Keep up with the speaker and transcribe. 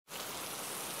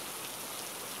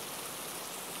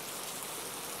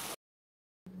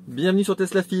Bienvenue sur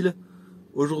Tesla Fil.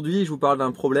 Aujourd'hui, je vous parle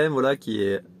d'un problème qui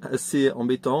est assez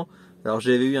embêtant. Alors,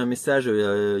 j'avais eu un message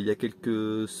il y a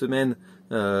quelques semaines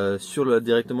sur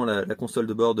directement la console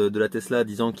de bord de la Tesla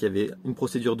disant qu'il y avait une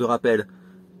procédure de rappel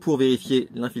pour vérifier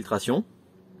l'infiltration.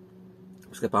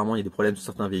 Parce qu'apparemment, il y a des problèmes sur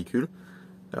certains véhicules.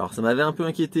 Alors, ça m'avait un peu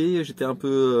inquiété. J'étais un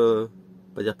peu,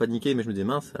 pas dire paniqué, mais je me disais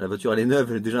mince, la voiture elle est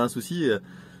neuve, j'ai déjà un souci.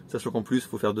 Sachant qu'en plus, il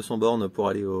faut faire 200 bornes pour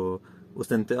aller au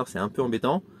center, c'est un peu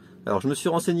embêtant. Alors je me suis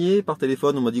renseigné par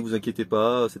téléphone, on m'a dit vous inquiétez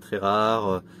pas, c'est très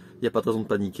rare, il n'y a pas de raison de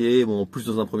paniquer. Bon, en plus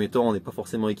dans un premier temps, on n'est pas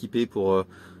forcément équipé pour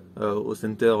au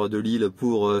center de l'île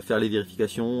pour faire les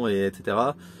vérifications et etc.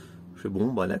 Je fais bon,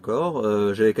 bah d'accord.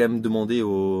 J'avais quand même demandé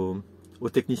au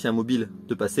technicien mobile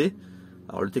de passer.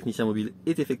 Alors le technicien mobile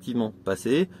est effectivement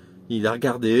passé. Il a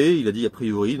regardé, il a dit a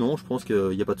priori non, je pense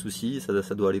qu'il n'y a pas de souci,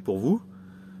 ça doit aller pour vous.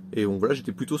 Et bon voilà,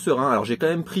 j'étais plutôt serein. Alors j'ai quand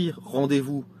même pris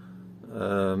rendez-vous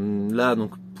là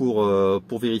donc pour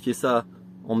vérifier ça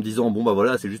en me disant bon bah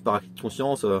voilà, c'est juste par acquis de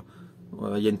conscience,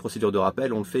 il y a une procédure de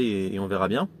rappel, on le fait et on verra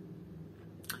bien.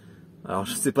 Alors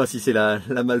je sais pas si c'est la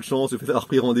malchance, le fait d'avoir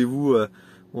pris rendez-vous,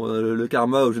 le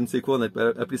karma ou je ne sais quoi, on a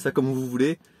appelé ça comme vous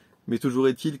voulez, mais toujours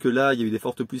est-il que là il y a eu des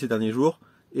fortes pluies ces derniers jours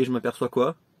et je m'aperçois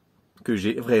quoi, que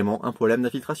j'ai vraiment un problème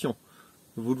d'infiltration.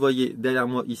 Vous le voyez derrière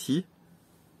moi ici,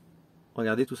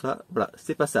 regardez tout ça, voilà,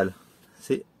 c'est pas sale.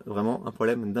 C'est vraiment un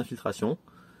problème d'infiltration.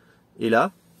 Et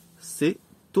là, c'est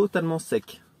totalement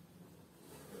sec.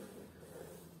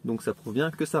 Donc ça prouve bien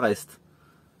que ça reste.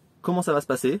 Comment ça va se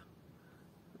passer?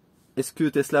 Est-ce que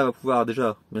Tesla va pouvoir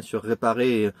déjà, bien sûr,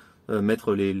 réparer,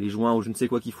 mettre les joints ou je ne sais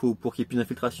quoi qu'il faut pour qu'il n'y ait plus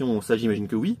d'infiltration? Ça, j'imagine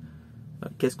que oui.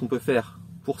 Qu'est-ce qu'on peut faire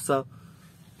pour ça?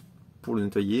 Pour le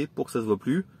nettoyer, pour que ça ne se voit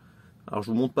plus. Alors je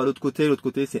vous montre pas l'autre côté. L'autre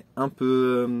côté, c'est un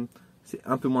peu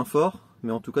moins fort.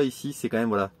 Mais en tout cas, ici, c'est quand même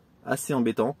voilà, assez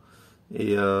embêtant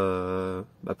et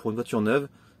pour une voiture neuve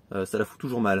ça la fout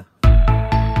toujours mal.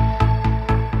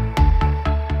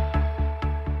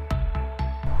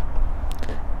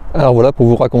 Alors voilà, pour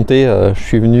vous raconter, je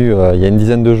suis venu il y a une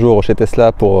dizaine de jours chez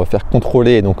Tesla pour faire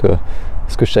contrôler donc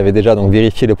ce que je savais déjà, donc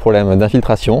vérifier le problème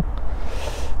d'infiltration.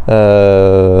 Il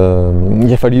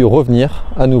a fallu revenir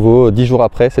à nouveau 10 jours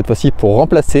après, cette fois-ci pour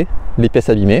remplacer les pièces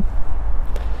abîmées.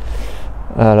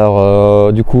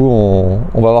 Alors du coup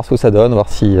on va voir ce que ça donne, voir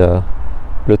si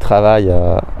le travail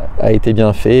a été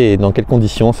bien fait et dans quelles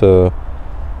conditions ce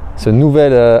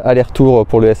nouvel aller-retour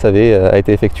pour le SAV a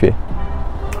été effectué.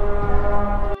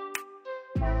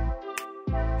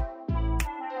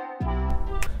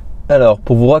 Alors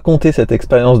pour vous raconter cette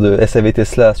expérience de SAV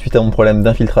Tesla suite à mon problème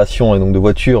d'infiltration et donc de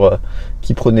voiture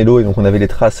qui prenait l'eau et donc on avait les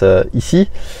traces ici,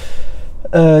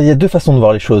 il y a deux façons de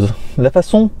voir les choses. La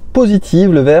façon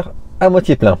positive, le verre à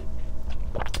moitié plein,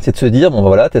 c'est de se dire bon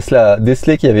voilà, Tesla a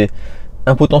décelé qu'il y avait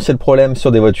un potentiel problème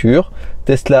sur des voitures,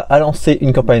 Tesla a lancé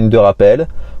une campagne de rappel,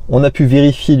 on a pu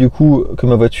vérifier du coup que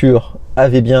ma voiture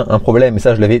avait bien un problème et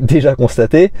ça je l'avais déjà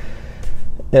constaté.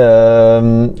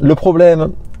 Le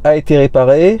problème a été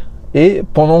réparé et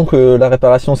pendant que la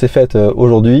réparation s'est faite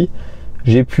aujourd'hui,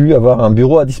 j'ai pu avoir un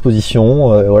bureau à disposition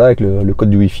voilà, avec le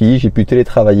code du Wi-Fi, j'ai pu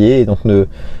télétravailler et donc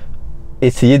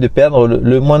essayer de perdre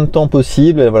le moins de temps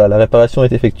possible. Et voilà, la réparation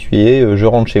est effectuée, je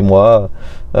rentre chez moi,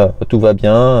 tout va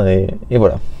bien et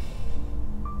voilà.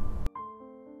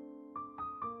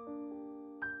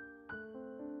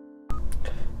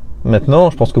 Maintenant,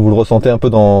 je pense que vous le ressentez un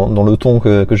peu dans le ton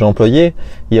que j'ai employé,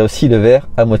 il y a aussi le verre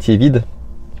à moitié vide,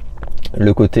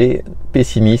 le côté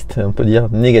pessimiste, on peut dire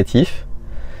négatif.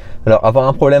 Alors avoir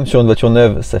un problème sur une voiture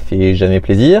neuve, ça fait jamais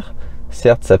plaisir,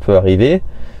 certes ça peut arriver.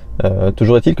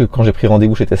 Toujours est-il que quand j'ai pris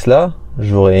rendez-vous chez Tesla,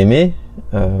 j'aurais aimé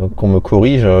qu'on me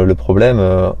corrige le problème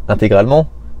intégralement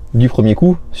du premier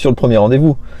coup sur le premier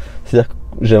rendez-vous. C'est-à-dire que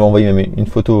j'avais envoyé même une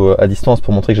photo à distance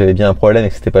pour montrer que j'avais bien un problème et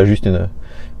que c'était pas juste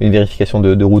une vérification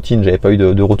de routine, j'avais pas eu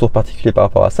de retour particulier par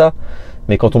rapport à ça.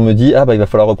 Mais quand on me dit ah bah il va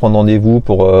falloir reprendre rendez-vous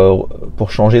pour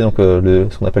changer donc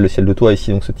ce qu'on appelle le ciel de toit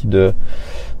ici, donc ce type de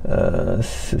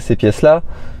ces pièces-là.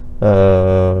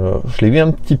 Je l'ai eu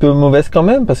un petit peu mauvaise quand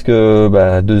même parce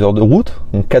que 2 heures de route,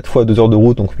 donc 4 fois 2 heures de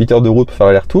route, donc 8 heures de route pour faire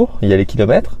l'aller-retour, il y a les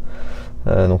kilomètres,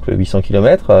 donc 800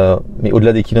 km, mais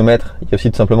au-delà des kilomètres, il y a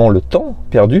aussi tout simplement le temps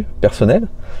perdu, personnel,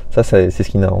 ça c'est ce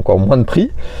qui n'a encore moins de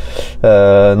prix,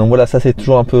 donc voilà, ça c'est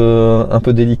toujours un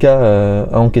peu délicat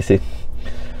à encaisser.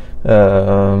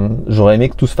 J'aurais aimé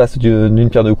que tout se fasse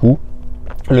d'une pierre deux coups.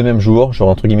 Le même jour,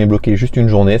 j'aurais entre guillemets bloqué juste une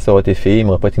journée, ça aurait été fait, il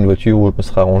m'aurait pas été une voiture où je me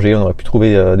serais arrangé, on aurait pu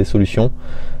trouver des solutions.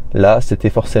 Là, c'était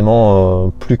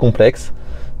forcément plus complexe.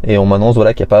 et on m'annonce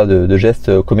voilà qu'il n'y a pas de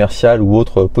geste commercial ou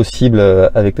autre possible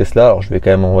avec Tesla. Alors je vais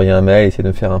quand même envoyer un mail, essayer de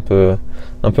me faire un peu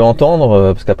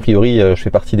entendre, parce qu'a priori je fais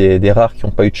partie des rares qui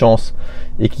n'ont pas eu de chance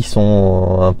et qui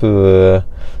sont un peu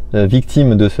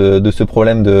victimes de ce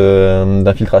problème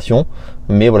d'infiltration.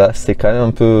 Mais voilà, c'est quand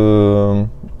même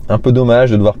un peu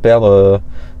dommage de devoir perdre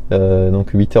donc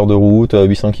 8 heures de route,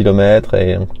 800 km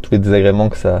et donc, tous les désagréments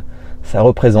que ça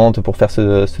représente pour faire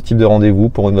ce type de rendez-vous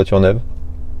pour une voiture neuve.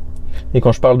 Et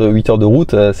quand je parle de 8 heures de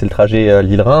route, c'est le trajet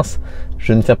Lille-Reims.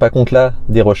 Je ne tiens pas compte là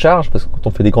des recharges, parce que quand on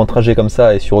fait des grands trajets comme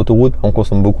ça et sur autoroute, on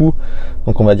consomme beaucoup.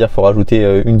 Donc on va dire qu'il faut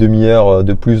rajouter une demi-heure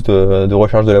de plus de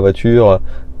recharge de la voiture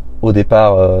au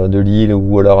départ de Lille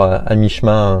ou alors à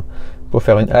mi-chemin pour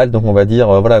faire une halte. Donc on va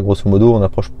dire, voilà, grosso modo, on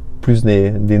approche plus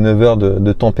des 9 heures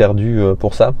de temps perdu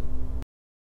pour ça.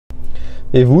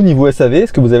 Et vous, niveau SAV,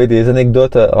 est-ce que vous avez des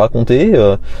anecdotes à raconter?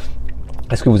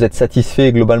 Est-ce que vous êtes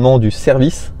satisfait globalement du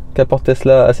service qu'apporte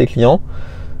Tesla à ses clients?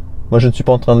 Moi, je ne suis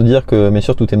pas en train de dire que, bien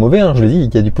sûr, tout est mauvais, hein. Je le dis,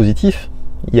 il y a du positif,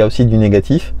 il y a aussi du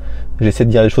négatif. J'essaie de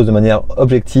dire les choses de manière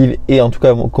objective et en tout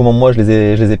cas, comment moi je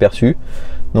les ai perçues.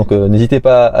 Donc, n'hésitez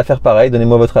pas à faire pareil,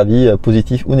 donnez-moi votre avis,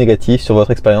 positif ou négatif, sur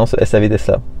votre expérience SAV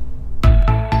Tesla.